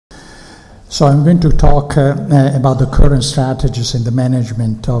So I'm going to talk about the current strategies in the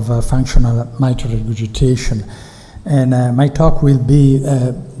management of functional mitral regurgitation. And my talk will be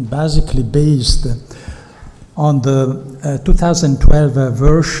basically based on the 2012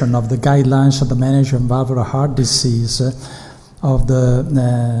 version of the guidelines of the management of valvular heart disease of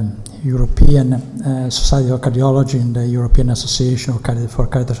the European Society of Cardiology and the European Association for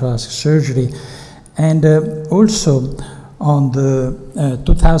Cardiothoracic Surgery, and also on the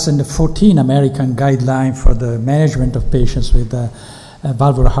 2014 American guideline for the management of patients with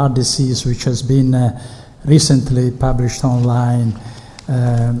valvular heart disease, which has been recently published online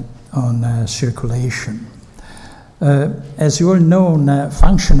on circulation. As you all know,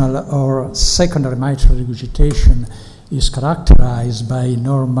 functional or secondary mitral regurgitation is characterized by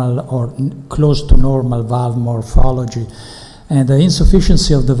normal or close to normal valve morphology, and the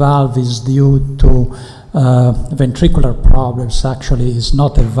insufficiency of the valve is due to ventricular problems. Actually, it's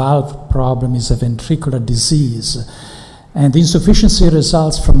not a valve problem, it's a ventricular disease. And the insufficiency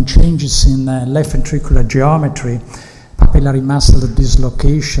results from changes in left ventricular geometry, papillary muscle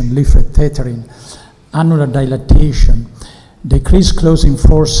dislocation, leaflet tethering, annular dilatation, decreased closing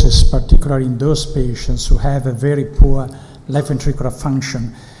forces, particularly in those patients who have a very poor left ventricular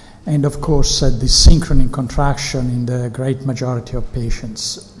function, and of course the synchrony contraction in the great majority of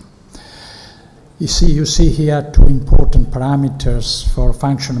patients. You see here two important parameters for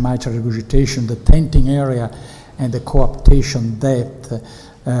functional mitral regurgitation: the tenting area and the coaptation depth,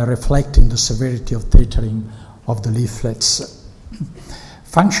 reflecting the severity of tethering of the leaflets.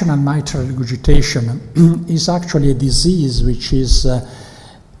 Functional mitral regurgitation is actually a disease which is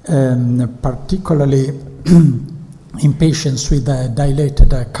particularly in patients with dilated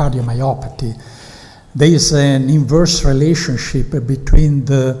cardiomyopathy. There is an inverse relationship between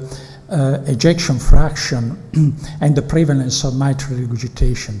the ejection fraction and the prevalence of mitral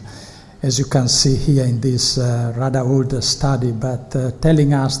regurgitation, as you can see here in this rather old study, but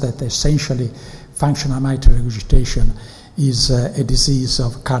telling us that essentially functional mitral regurgitation is a disease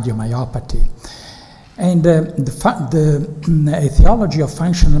of cardiomyopathy. And the etiology of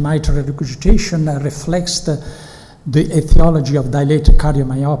functional mitral regurgitation reflects the etiology of dilated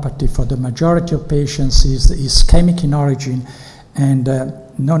cardiomyopathy. For the majority of patients is ischemic in origin, and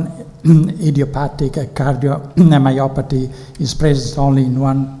non-idiopathic cardiomyopathy is present only in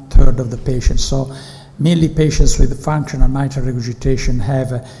 1/3 of the patients. So mainly patients with functional mitral regurgitation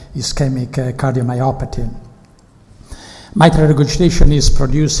have ischemic cardiomyopathy. Mitral regurgitation is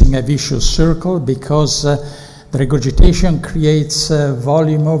producing a vicious circle because the regurgitation creates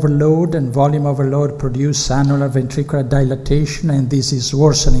volume overload, and volume overload produces annular ventricular dilatation, and this is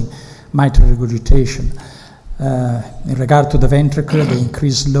worsening mitral regurgitation. In regard to the ventricle, the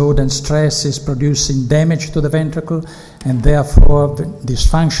increased load and stress is producing damage to the ventricle, and therefore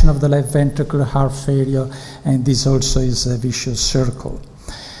dysfunction of the left ventricle, heart failure, and this also is a vicious circle.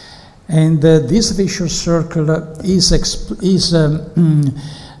 And this vicious circle is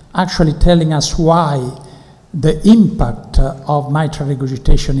actually telling us why the impact of mitral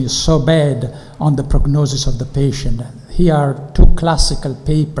regurgitation is so bad on the prognosis of the patient. Here are two classical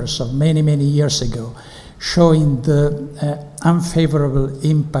papers of many, many years ago showing the unfavorable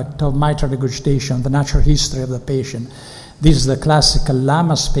impact of mitral regurgitation on the natural history of the patient. This is the classical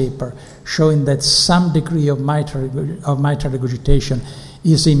Lamas paper showing that some degree of mitral regurgitation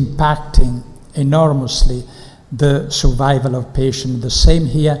is impacting enormously the survival of patient. The same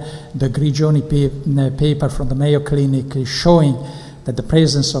here, the Grigioni paper from the Mayo Clinic is showing that the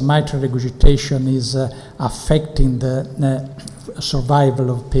presence of mitral regurgitation is affecting the survival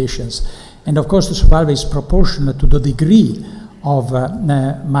of patients. And of course, the survival is proportional to the degree of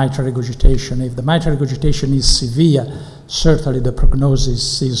mitral regurgitation. If the mitral regurgitation is severe, certainly the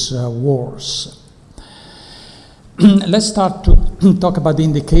prognosis is worse. Let's start to talk about the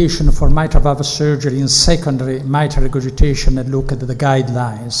indication for mitral valve surgery in secondary mitral regurgitation and look at the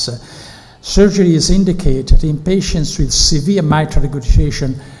guidelines. Surgery is indicated in patients with severe mitral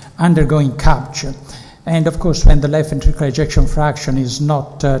regurgitation undergoing CABG. And of course, when the left ventricular ejection fraction is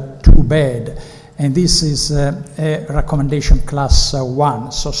not too bad, and this is a recommendation class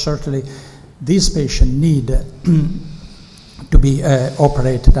 1, so certainly this patient need to be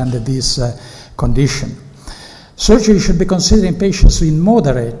operated under this condition. Surgery should be considered in patients with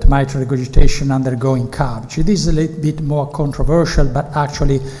moderate mitral regurgitation undergoing CABG. This is a little bit more controversial, but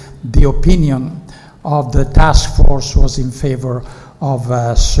actually the opinion of the task force was in favor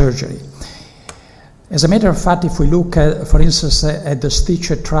of surgery. As a matter of fact, if we look, for instance, at the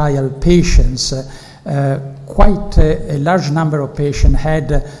Stitcher trial patients, quite a large number of patients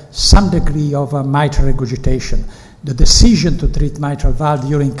had some degree of mitral regurgitation. the decision to treat mitral valve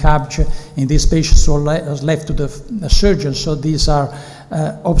during CABG in these patients was left to the surgeon. So these are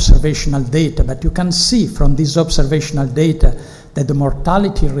observational data, but you can see from these observational data that the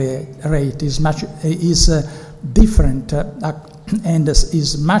mortality rate is different and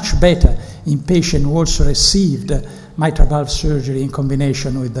is much better in patients who also received mitral valve surgery in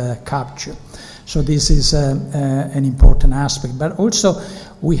combination with CABG. So this is an important aspect. But also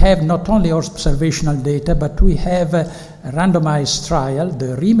we have not only observational data, but we have a randomized trial,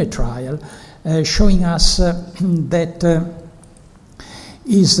 the RIME trial, showing us that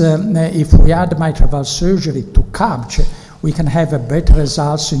if we add mitral valve surgery to CABG, we can have a better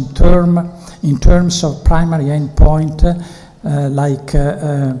results in terms of primary endpoint like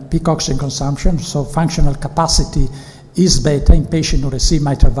peak oxygen consumption, so functional capacity is better in patients who receive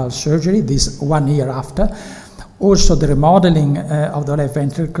mitral valve surgery, this 1 year after. Also, the remodeling of the left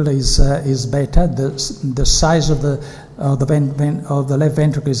ventricle is better. The size of the left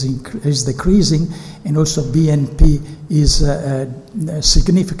ventricle is decreasing, and also BNP is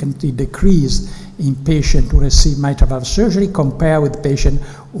significantly decreased in patients who receive mitral valve surgery compared with patients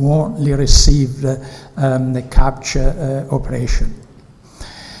who only received the CABG operation.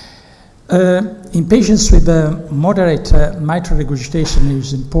 In patients with moderate mitral regurgitation, it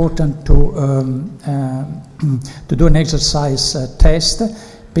is important to do an exercise test.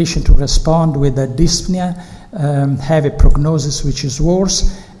 Patients who respond with dyspnea have a prognosis which is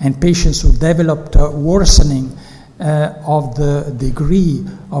worse, and patients who developed worsening of the degree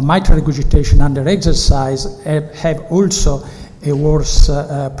of mitral regurgitation under exercise have also a worse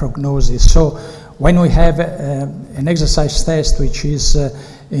prognosis. So when we have an exercise test which is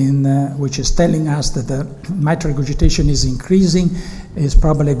telling us that the mitral regurgitation is increasing, is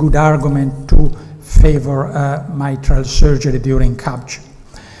probably a good argument to favor mitral surgery during CABG.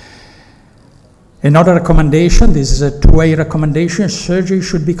 Another recommendation, this is a 2A recommendation, surgery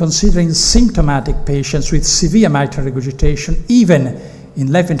should be considered in symptomatic patients with severe mitral regurgitation, even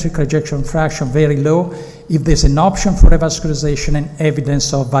in left ventricular ejection fraction very low, if there's an option for revascularization and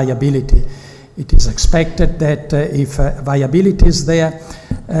evidence of viability. It is expected that if viability is there,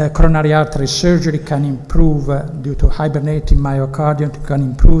 coronary artery surgery can improve due to hibernating myocardium, can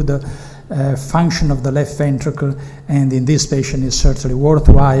improve the function of the left ventricle, and in this patient it's certainly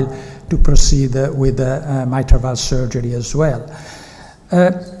worthwhile to proceed with mitral valve surgery as well.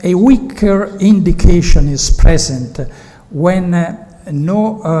 A weaker indication is present when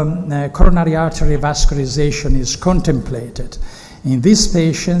no coronary artery vascularization is contemplated. In these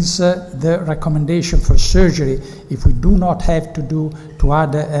patients, the recommendation for surgery, if we do not have to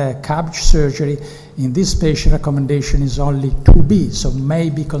add CABG surgery, in this patient recommendation is only 2B, so may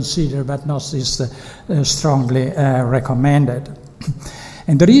be considered but not is strongly recommended.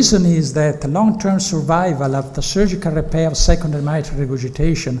 And the reason is that long-term survival after surgical repair of secondary mitral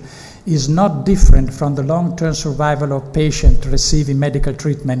regurgitation is not different from the long-term survival of patients receiving medical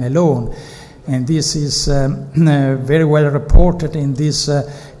treatment alone. And this is very well reported in this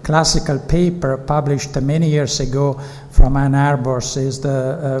classical paper published many years ago from Ann Arbor, says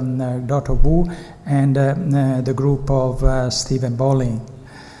Dr. Wu and the group of Stephen Bolling.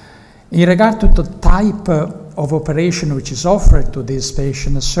 In regard to the type of operation which is offered to these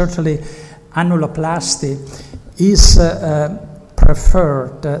patients, certainly annuloplasty is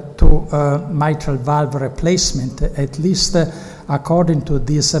preferred to mitral valve replacement, at least according to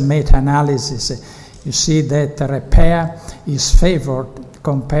this meta-analysis. You see that repair is favored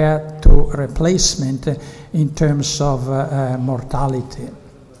compared to replacement in terms of mortality.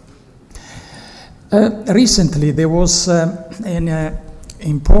 Recently there was an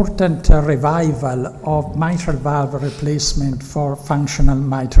important revival of mitral valve replacement for functional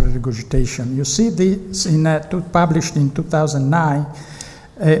mitral regurgitation. You see this published in 2009,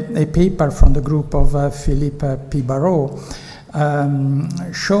 a paper from the group of Philippe P. Barrault,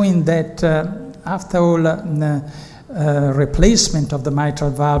 showing that after all, replacement of the mitral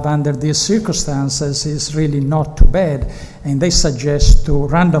valve under these circumstances is really not too bad, and they suggest to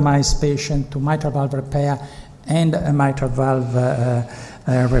randomize patients to mitral valve repair and a mitral valve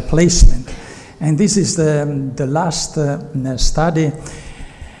replacement. And this is the last study,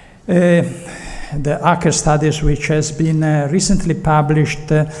 the ACHR studies, which has been recently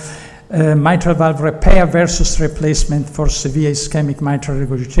published, mitral valve repair versus replacement for severe ischemic mitral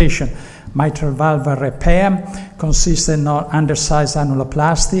regurgitation. Mitral valve repair consistent in undersized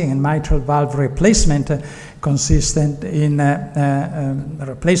annuloplasty, and mitral valve replacement consistent in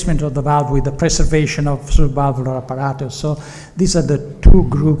replacement of the valve with the preservation of subvalvular apparatus. So these are the two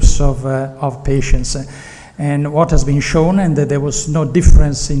groups of patients. And what has been shown, and that there was no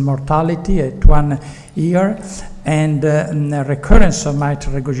difference in mortality at 1 year, and recurrence of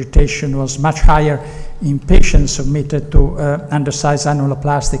mitral regurgitation was much higher in patients submitted to undersized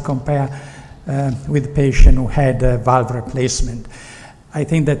annuloplasty compared with patients who had valve replacement. I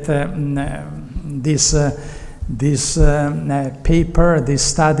think that this paper, this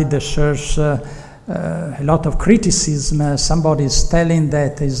study deserves a lot of criticism. Somebody is telling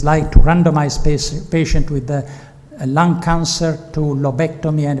that it's like to randomize patient with lung cancer to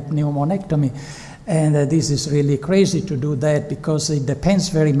lobectomy and pneumonectomy. And this is really crazy to do that because it depends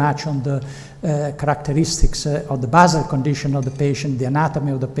very much on the characteristics of the basal condition of the patient, the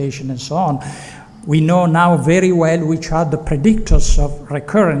anatomy of the patient, and so on. We know now very well which are the predictors of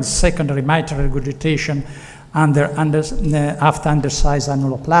recurrent secondary mitral regurgitation after undersized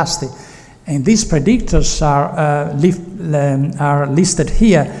annuloplasty. And these predictors are listed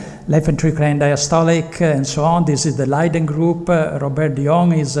here: left ventricular end diastolic, and so on. This is the Leiden group. Robert de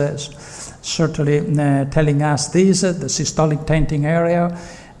Jong is certainly telling us this: the systolic tenting area,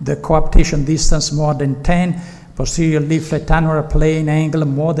 the coaptation distance more than 10, posterior leaflet annular plane angle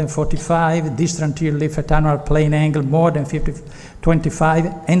more than 45, distal anterior leaflet annular plane angle more than 25,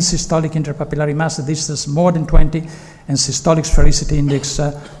 and systolic interpapillary mass distance more than 20, and systolic sphericity index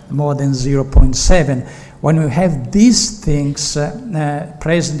more than 0.7. When we have these things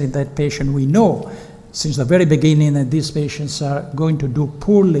present in that patient, we know since the very beginning that these patients are going to do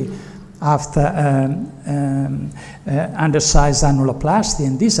poorly after undersized annuloplasty,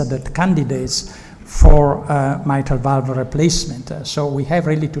 and these are the candidates for mitral valve replacement. So we have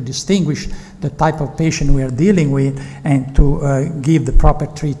really to distinguish the type of patient we are dealing with and to give the proper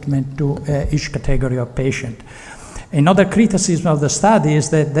treatment to each category of patient. Another criticism of the study is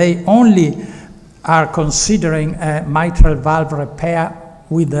that they only are considering mitral valve repair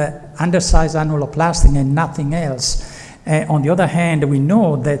with the undersized annuloplasty and nothing else. On the other hand, we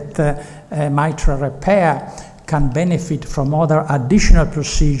know that mitral repair can benefit from other additional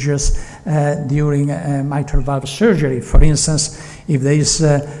procedures during mitral valve surgery. For instance, if there is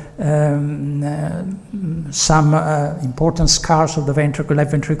some important scars of the ventricle,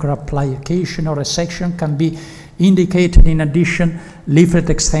 left ventricular application or resection can be indicated. In addition, leaflet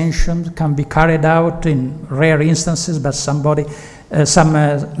extension can be carried out in rare instances, but in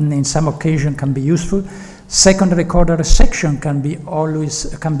some occasion can be useful. Secondary chordal resection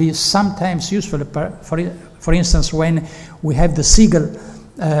can be sometimes useful. For instance, when we have the Siegel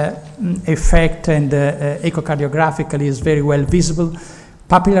effect and echocardiographically is very well visible.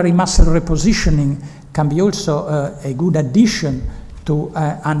 Papillary muscle repositioning can be also a good addition to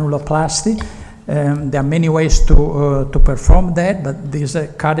annuloplasty. There are many ways to perform that, but these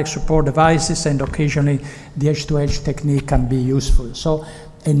cardiac support devices and occasionally the edge-to-edge technique can be useful. So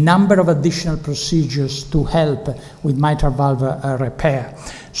a number of additional procedures to help with mitral valve repair.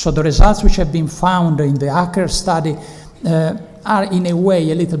 So the results which have been found in the ACR study are in a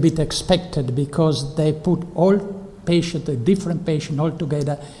way a little bit expected because they put all patients, a different patient all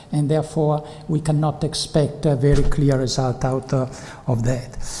together, and therefore we cannot expect a very clear result out of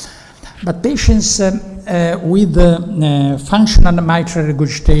that. But patients with functional mitral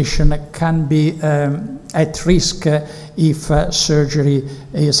regurgitation can be at risk if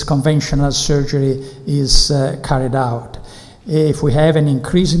conventional surgery is carried out. If we have an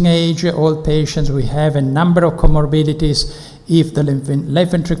increasing age, old patients, we have a number of comorbidities. If the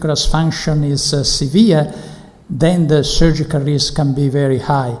left ventricular dysfunction is severe, then the surgical risk can be very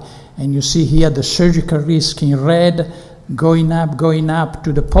high. And you see here the surgical risk in red going up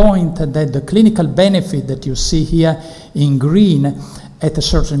to the point that the clinical benefit that you see here in green at a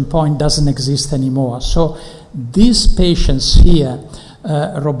certain point doesn't exist anymore. So these patients here,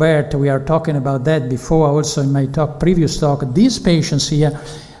 Robert, we are talking about that before also in my previous talk, these patients here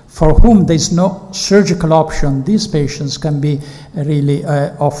for whom there is no surgical option, these patients can be really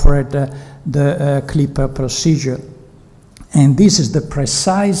offered the clipper procedure. And this is the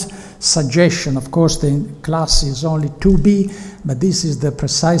precise suggestion. Of course, the class is only 2B, but this is the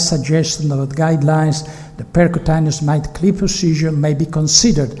precise suggestion of the guidelines. The percutaneous mitral clip procedure may be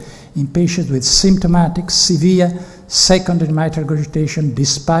considered in patients with symptomatic, severe secondary mitral regurgitation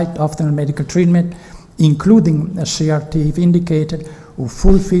despite optimal medical treatment, including a CRT if indicated, who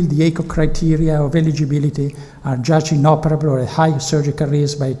fulfill the ECHO criteria of eligibility, are judged inoperable or at high surgical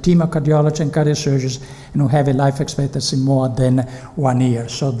risk by a team of cardiologists and cardiosurgeons, and who have a life expectancy more than 1 year.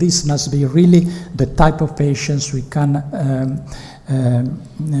 So this must be really the type of patients we can,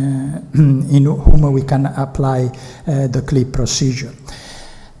 in whom we can apply the clip procedure.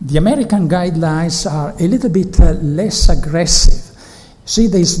 The American guidelines are a little bit less aggressive. See,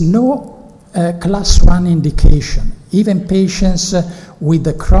 there is no class 1 indication. Even patients with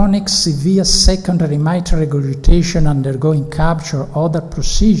the chronic severe secondary mitral regurgitation undergoing CABG or other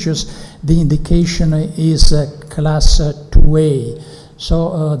procedures, the indication is class 2A.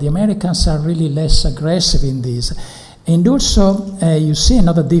 So the Americans are really less aggressive in this. And also, you see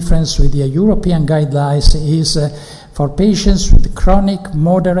another difference with the European guidelines is for patients with chronic,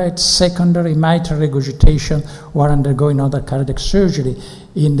 moderate, secondary mitral regurgitation who are undergoing other cardiac surgery.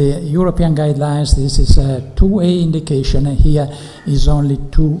 In the European guidelines, this is a 2A indication, and here is only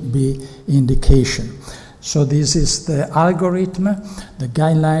 2B indication. So this is the algorithm, the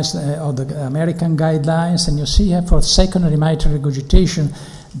guidelines of the American guidelines, and you see here for secondary mitral regurgitation,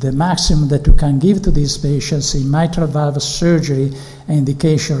 the maximum that you can give to these patients in mitral valve surgery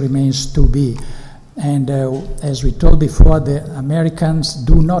indication remains 2B. And as we told before, the Americans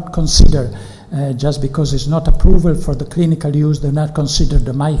do not consider, just because it's not approval for the clinical use, do not consider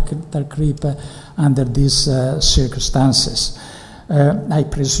the mitral creep under these circumstances. I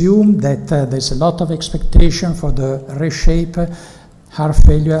presume that there's a lot of expectation for the reshape heart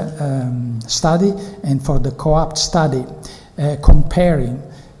failure study and for the COAPT study, comparing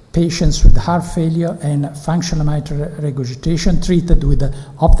patients with heart failure and functional mitral regurgitation treated with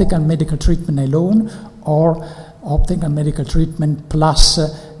optical medical treatment alone or optical medical treatment plus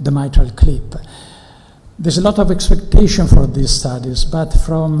the mitral clip. There's a lot of expectation for these studies, but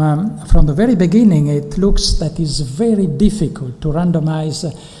from the very beginning it looks that it's very difficult to randomize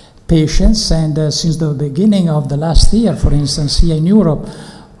patients, and since the beginning of the last year, for instance, here in Europe,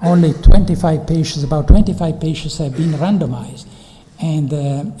 only 25 patients, about 25 patients have been randomized. And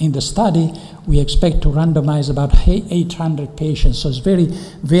in the study, we expect to randomize about 800 patients. So it's very,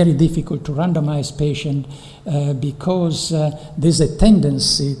 very difficult to randomize patients because there's a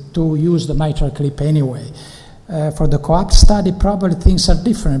tendency to use the mitral clip anyway. For the COAPT study, probably things are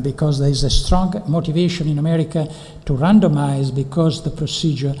different because there is a strong motivation in America to randomize because the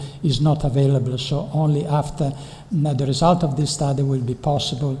procedure is not available. So only after the result of this study will be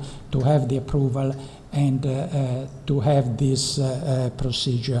possible to have the approval and to have this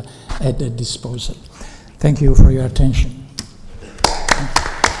procedure at their disposal. Thank you for your attention.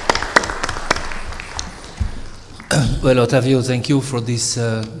 Well, Ottavio, thank you for this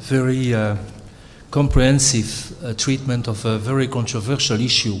very comprehensive treatment of a very controversial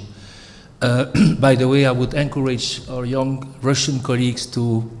issue. By the way, I would encourage our young Russian colleagues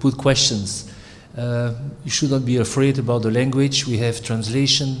to put questions. You should not be afraid about the language. We have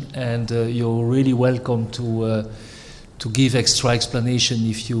translation, and you're really welcome to give extra explanation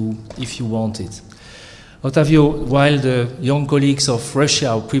if you want it. Ottavio, while the young colleagues of Russia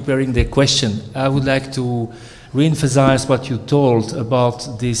are preparing their question, I would like to re-emphasize what you told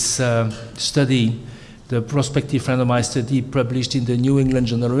about this study, the prospective randomized study published in the New England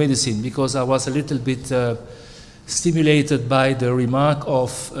Journal of Medicine, because I was a little bit stimulated by the remark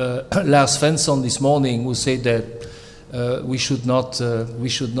of Lars Svensson this morning, who said that we should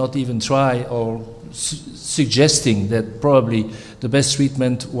not even try, or suggesting that probably the best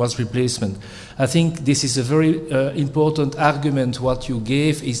treatment was replacement. I think this is a very important argument. What you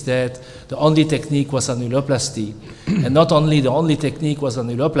gave is that the only technique was annuloplasty, and not only the only technique was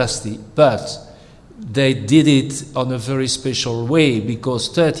annuloplasty, but they did it on a very special way, because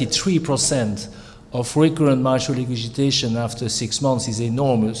 33% of recurrent mitral regurgitation after 6 months is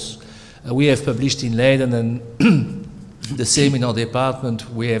enormous. We have published in Leiden, and the same in our department,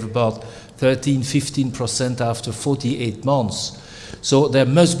 we have about 13-15% after 48 months. So there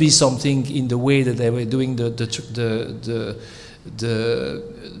must be something in the way that they were doing the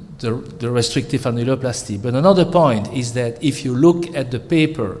restrictive annuloplasty. But another point is that if you look at the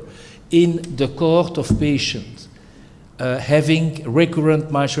paper in the cohort of patients having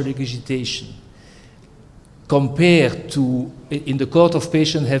recurrent mitral regurgitation, compared to in the cohort of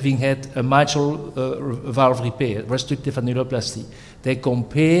patients having had a mitral valve repair, restrictive annuloplasty, they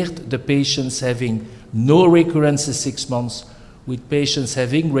compared the patients having no recurrence at 6 months with patients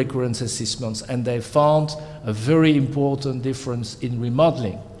having recurrence at 6 months, and they found a very important difference in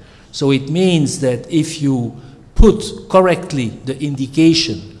remodeling. So it means that if you put correctly the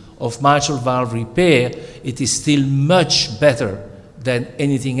indication of mitral valve repair, it is still much better than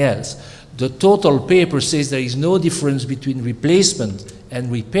anything else. The total paper says there is no difference between replacement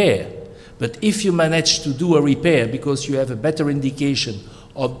and repair. But if you manage to do a repair because you have a better indication,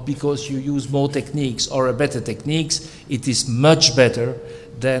 or because you use more techniques or a better techniques, it is much better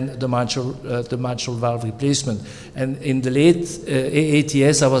than the mitral valve replacement. And in the late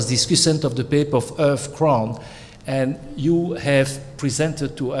AATS, I was discussant of the paper of Irv Krohn, and you have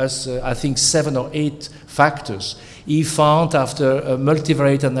presented to us, I think, 7 or 8 factors. He found, after a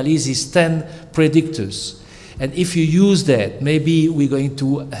multivariate analysis, 10 predictors. And if you use that, maybe we're going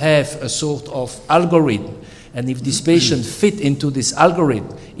to have a sort of algorithm. And if this patient fit into this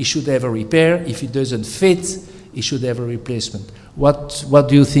algorithm, he should have a repair. If it doesn't fit, he should have a replacement. What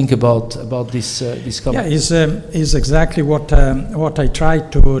do you think about this comment? Yeah, is exactly what I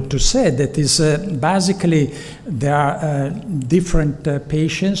tried to say. That is basically there are different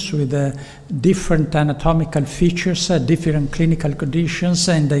patients with different anatomical features, different clinical conditions,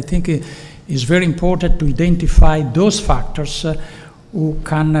 and I think it is very important to identify those factors who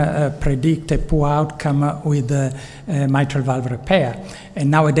can predict a poor outcome with mitral valve repair. And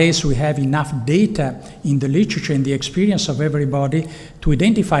nowadays we have enough data in the literature and the experience of everybody to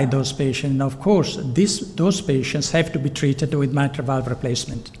identify those patients. And of course, those patients have to be treated with mitral valve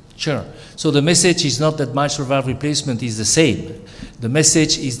replacement. Sure. So the message is not that mitral valve replacement is the same. The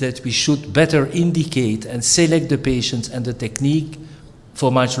message is that we should better indicate and select the patients and the technique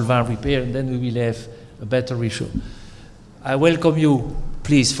for mitral valve repair, and then we will have a better ratio. I welcome you,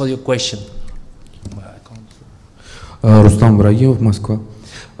 please, for your question. Рустам Брагимов, Москва.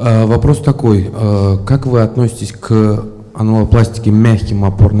 Вопрос такой. Как вы относитесь к аналопластике мягким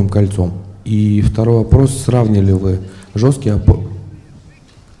опорным кольцом? И второй вопрос. Сравнили ли вы жесткие опоры?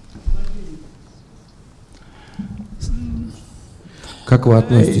 Как вы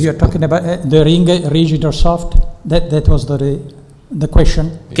относитесь? You're talking about the ring, rigid or soft? That was the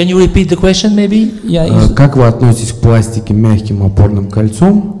question. Can you repeat the question, maybe? Yeah. Как вы относитесь к пластике мягким опорным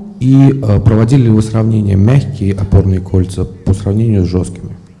кольцом и проводили ли вы сравнение мягкие опорные кольца по сравнению с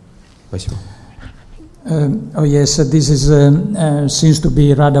жесткими? Спасибо. Oh yes, this is seems to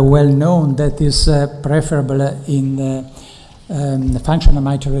be rather well known. That is preferable in functional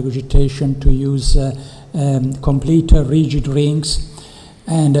mitral regurgitation to use complete rigid rings,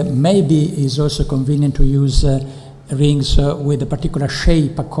 and maybe is also convenient to use rings with a particular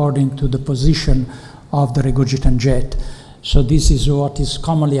shape according to the position of the regurgitant jet. So this is what is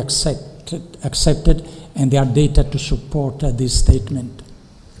commonly accepted, and there are data to support this statement.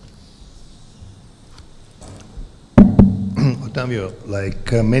 Ottavio,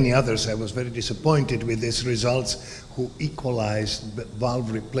 like many others, I was very disappointed with these results who equalized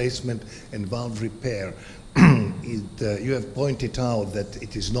valve replacement and valve repair. You have pointed out that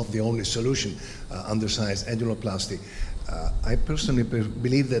it is not the only solution, undersized annuloplasty. I personally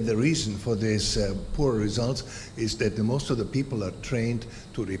believe that the reason for these poor results is that most of the people are trained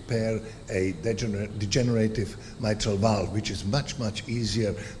to repair a degenerative mitral valve, which is much, much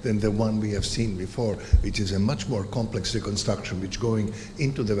easier than the one we have seen before, which is a much more complex reconstruction, which going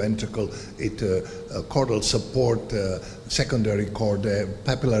into the ventricle, chordal support, secondary cord,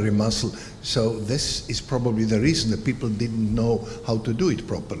 papillary muscle. So this is probably the reason that people didn't know how to do it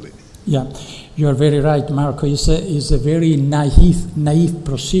properly. Yeah, you are very right, Marco. It's a very naive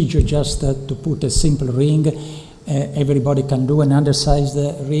procedure just to put a simple ring. Everybody can do an undersized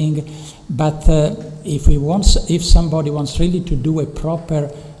ring, but if somebody wants really to do a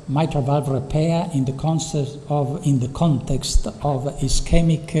proper mitral valve repair in the context of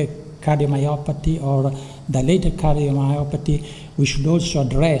ischemic cardiomyopathy or dilated cardiomyopathy, we should also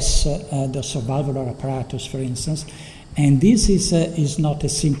address the subvalvular apparatus, for instance. And this is not a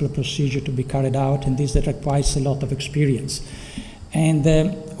simple procedure to be carried out, and this requires a lot of experience. And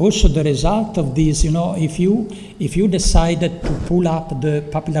also the result of this, if you decided to pull up the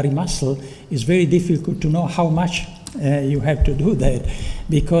papillary muscle, it's very difficult to know how much you have to do that,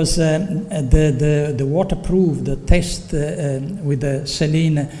 because the waterproof, the test with the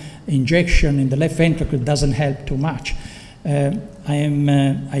saline injection in the left ventricle doesn't help too much.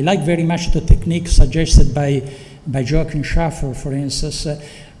 I like very much the technique suggested by Joachim Schaffer, for instance,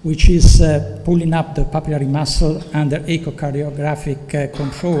 which is pulling up the papillary muscle under echocardiographic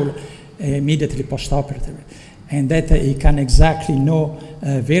control immediately postoperatively. And that he can exactly know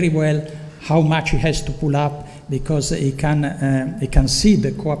very well how much he has to pull up, because he can see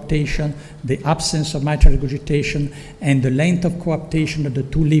the coaptation, the absence of mitral regurgitation, and the length of coaptation of the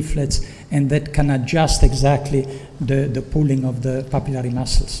two leaflets, and that can adjust exactly the pulling of the papillary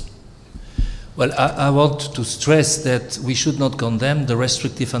muscles. Well, I want to stress that we should not condemn the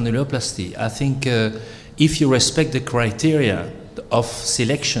restrictive annuloplasty. I think if you respect the criteria of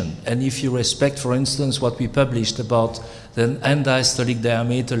selection, and if you respect, for instance, what we published about the end-diastolic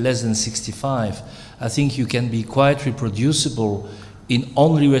diameter less than 65, I think you can be quite reproducible in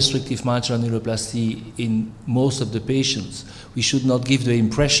only restrictive mitral annuloplasty in most of the patients. We should not give the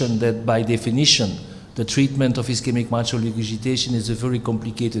impression that by definition the treatment of ischemic mitral regurgitation is a very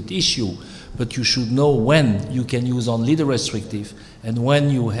complicated issue, but you should know when you can use only the restrictive and when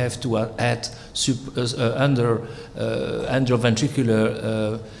you have to add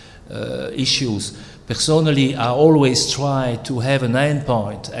endovascular issues. Personally, I always try to have an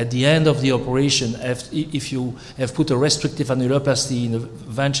endpoint. At the end of the operation, if you have put a restrictive annuloplasty in a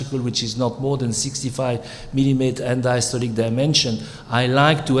ventricle which is not more than 65 millimeter end diastolic dimension, I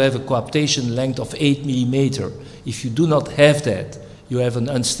like to have a coaptation length of 8 millimeter. If you do not have that, you have an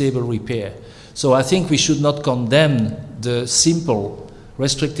unstable repair. So I think we should not condemn the simple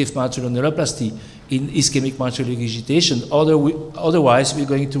restrictive mitral annuloplasty in ischemic mitral regurgitation. Otherwise, we're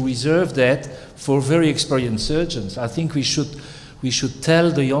going to reserve that for very experienced surgeons. I think we should tell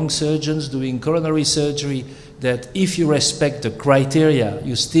the young surgeons doing coronary surgery that if you respect the criteria,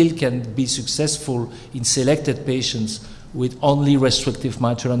 you still can be successful in selected patients with only restrictive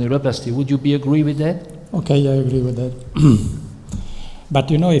mitral annuloplasty. Would you agree with that? Okay, I agree with that. But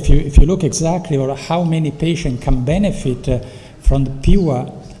you know, if you look exactly or how many patients can benefit from the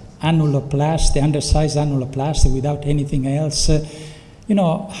pure annuloplasty, undersized annuloplasty without anything else, you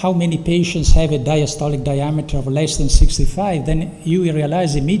know, how many patients have a diastolic diameter of less than 65, then you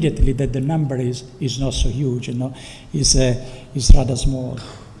realize immediately that the number is not so huge, you know, is rather small.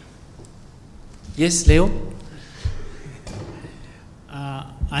 Yes, Leo?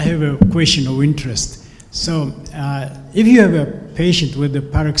 I have a question of interest. So, if you have a patient with a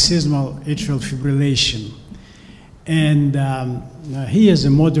paroxysmal atrial fibrillation, and he has a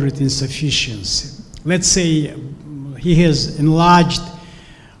moderate insufficiency, let's say he has enlarged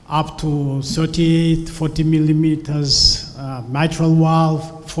up to 38, 40 millimeters mitral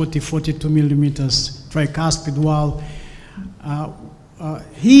valve, 40, 42 millimeters tricuspid valve.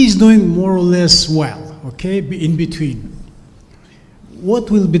 He is doing more or less well, okay, in between. What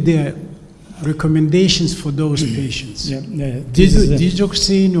will be the recommendations for those patients?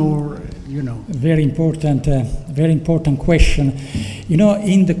 Digoxin or, you know? Very important question. You know,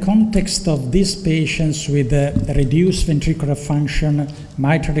 in the context of these patients with reduced ventricular function,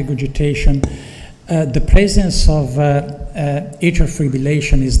 mitral regurgitation, the presence of atrial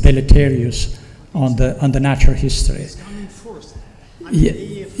fibrillation is deleterious on the natural history. It's coming first.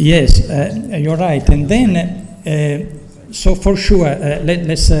 Yes, you're right. And then, so for sure,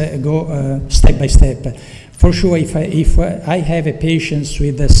 let's go step by step. For sure, if I have a patient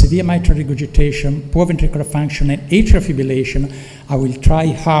with severe mitral regurgitation, poor ventricular function, and atrial fibrillation, I will try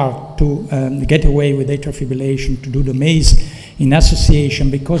hard to get away with atrial fibrillation, to do the MACE in association,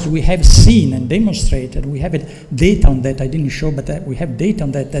 because we have seen and demonstrated, we have data on that, I didn't show, but we have data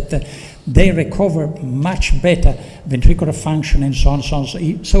on that they recover much better ventricular function and so on, so on.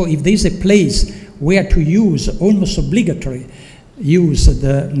 So if there's a place where to use, almost obligatory, use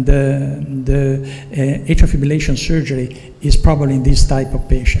the atrial fibrillation surgery is probably in this type of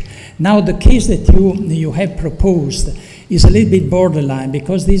patient. Now the case that you have proposed is a little bit borderline,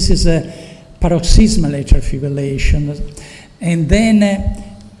 because this is a paroxysmal atrial fibrillation, and then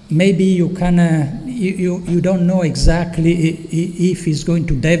maybe you can you don't know exactly if it's going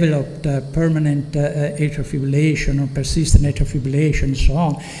to develop permanent atrial fibrillation or persistent atrial fibrillation and so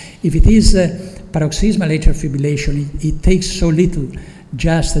on. If it is paroxysmal atrial fibrillation, it takes so little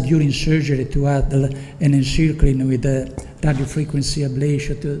just during surgery to add an encircling with the radiofrequency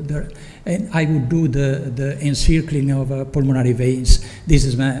ablation, and I would do the encircling of pulmonary veins. This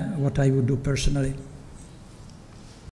is what I would do personally.